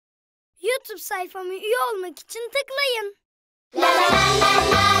YouTube sayfama üye olmak için tıklayın.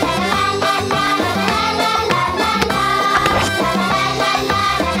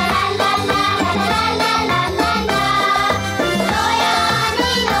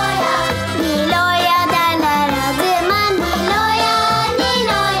 Niloya derler adıma, Niloya,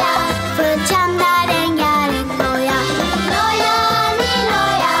 Niloya. Fırçamda rengarenk boya. Niloya,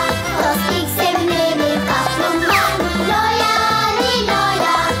 Niloya. Tosbik sevimli bir kaplumbağa. Niloya,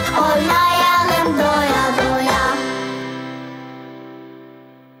 Niloya. Oynayalım doya doya.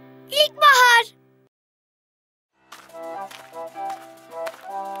 İlkbahar.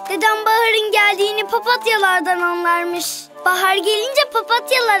 Dedem baharın geldiğini papatyalardan anlarmış. Bahar gelince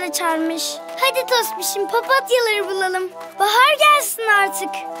papatyalar açarmış. Hadi Tospiş'im papatyaları bulalım. Bahar gelsin artık.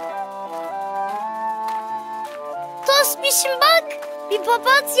 Tospiş'im bak, bir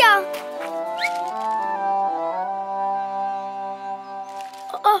papatya.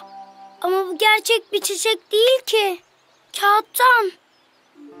 Aa, ama bu gerçek bir çiçek değil ki. Kağıttan.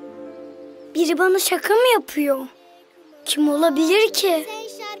 Biri bana şaka mı yapıyor? Kim olabilir ki?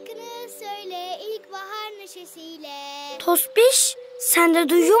 Sen şarkını söyle ilkbahar neşesiyle. Tospiş, sen de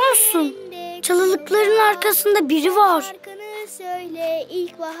duyuyor musun? Çalılıkların arkasında biri var. Şarkını söyle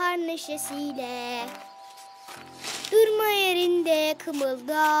ilkbahar neşesiyle. Durma yerinde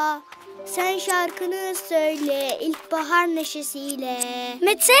kımılda. Sen şarkını söyle ilkbahar neşesiyle.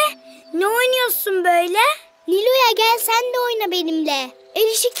 Mete, ne oynuyorsun böyle? Niloya gel sen de oyna benimle. El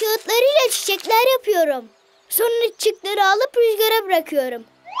işi kağıtlarıyla çiçekler yapıyorum. Sonra çiçekleri alıp rüzgara bırakıyorum.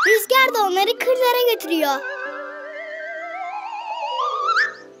 Rüzgar da onları kırlara götürüyor.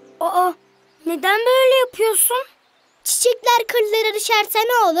 Aa, neden böyle yapıyorsun? Çiçekler kırlara düşerse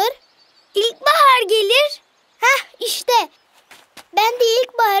ne olur? İlkbahar gelir. Heh işte. Ben de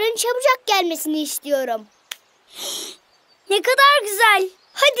ilkbaharın çabucak gelmesini istiyorum. Ne kadar güzel.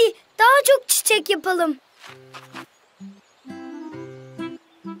 Hadi daha çok çiçek yapalım.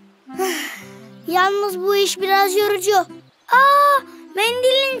 Yalnız bu iş biraz yorucu. Aa,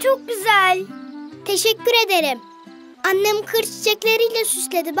 mendilin çok güzel. Teşekkür ederim. Annem kır çiçekleriyle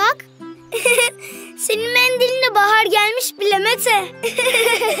süsledi bak. Senin mendiline bahar gelmiş bile Mete.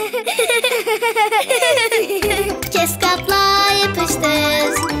 Kes katla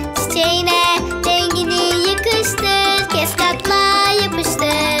yapıştır. Çiçeğine rengini yakıştır. Kes katla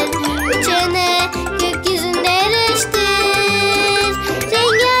yapıştır. Uçağını gökyüzünde eriştir.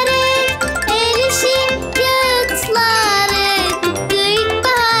 Rengarenk erişim kağıtları. Tıpkı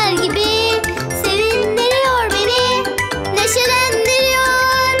ilkbahar gibi sevindiriyor beni.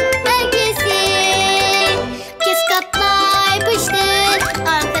 Neşelendiriyor herkesi. Kes katla yapıştır.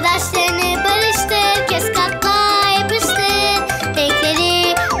 Arkadaşlarını barıştır. Kes katla yapıştır.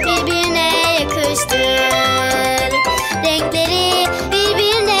 Renkleri birbirine yakıştır. Renkleri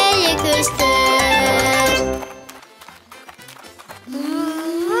birbirine yakıştır.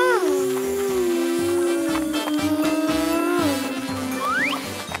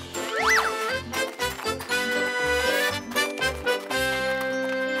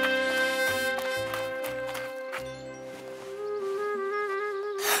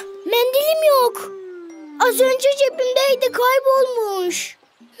 Mendilim yok. Az önce cebimdeydi, kaybolmuş.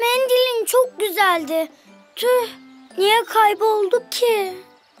 Mendilin çok güzeldi. Tüh, niye kayboldu ki?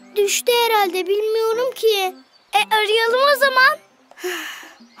 Düştü herhalde, bilmiyorum ki. Arayalım o zaman.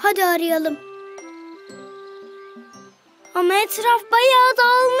 Hadi arayalım. Ama etraf bayağı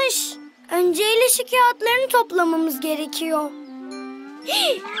dağılmış. Önce el işi kağıtlarını toplamamız gerekiyor.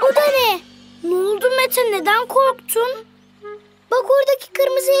 O da ne? Ne oldu Mete, neden korktun? Bak oradaki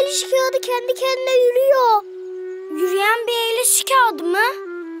kırmızı el işi kağıdı kendi kendine yürüyor. Yürüyen bir el işi kağıdı mı?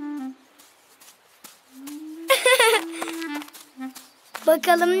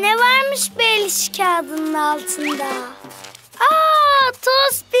 Bakalım ne varmış bir el işi kağıdının altında. Aa,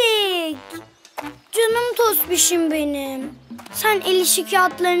 Tospik. Canım Tospiş'im benim. Sen el işi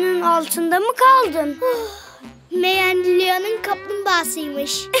kağıtlarının altında mı kaldın? Meğer Niloya'nın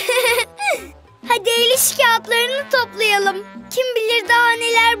kaplumbağasıymış. Hadi el işi kağıtlarını toplayalım. Kim bilir daha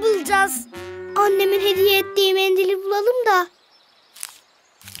neler bulacağız. Annemin hediye ettiği mendili bulalım da.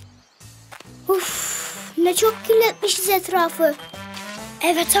 Uf, ne çok kirletmişiz etrafı.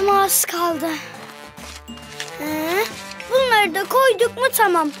 Evet ama az kaldı. Bunları da koyduk mu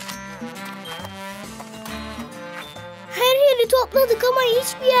tamam. Her yeri topladık ama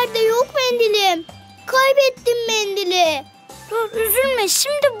hiçbir yerde yok mendilim. Kaybettim mendili. Dur üzülme,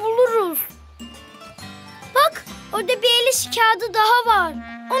 şimdi buluruz. Bak orada bir el işi kağıdı daha var.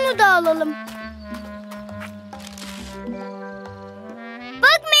 Onu da alalım.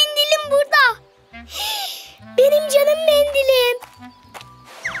 Bak mendilim burada. Benim canım mendilim.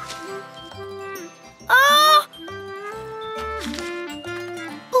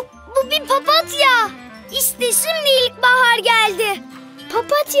 Papatya. İşte şimdi ilkbahar geldi.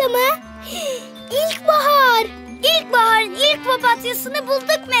 Papatya mı? İlkbahar. İlkbaharın ilk papatyasını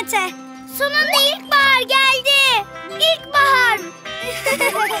bulduk Mete. Sonunda ilkbahar geldi. İlkbahar.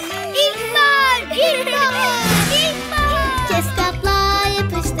 İlkbahar. İlkbahar. İlkbahar.